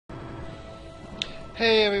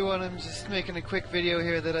Hey everyone, I'm just making a quick video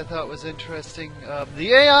here that I thought was interesting.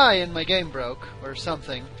 The AI in my game broke, or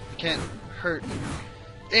something. I can't hurt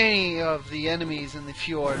any of the enemies in the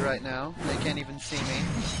Fjord right now. They can't even see me.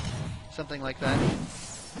 Something like that.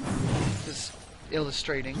 Just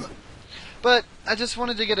illustrating. But I just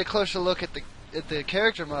wanted to get a closer look at the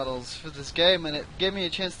character models for this game, and it gave me a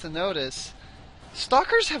chance to notice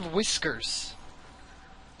stalkers have whiskers.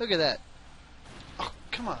 Look at that. Oh,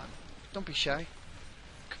 come on. Don't be shy.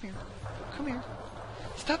 Come here. Come here.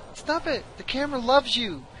 Stop it. The camera loves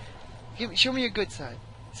you. Show me your good side.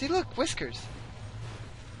 See, look, whiskers.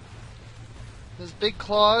 Those big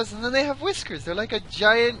claws, and then they have whiskers. They're like a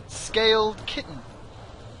giant scaled kitten.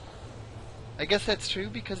 I guess that's true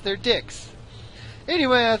because they're dicks.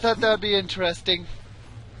 Anyway, I thought that would be interesting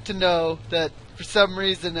to know that for some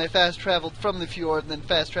reason I fast traveled from the Fjord and then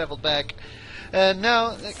fast traveled back. And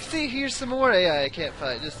now, see, here's some more AI I can't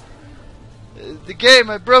fight. Just the game,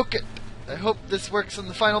 I broke it. I hope this works on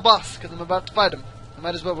the final boss, because I'm about to fight him. I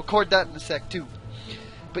might as well record that in a sec, too.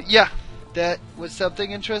 But yeah, that was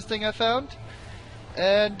something interesting I found.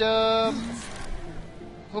 And,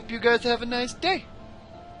 hope you guys have a nice day.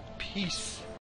 Peace.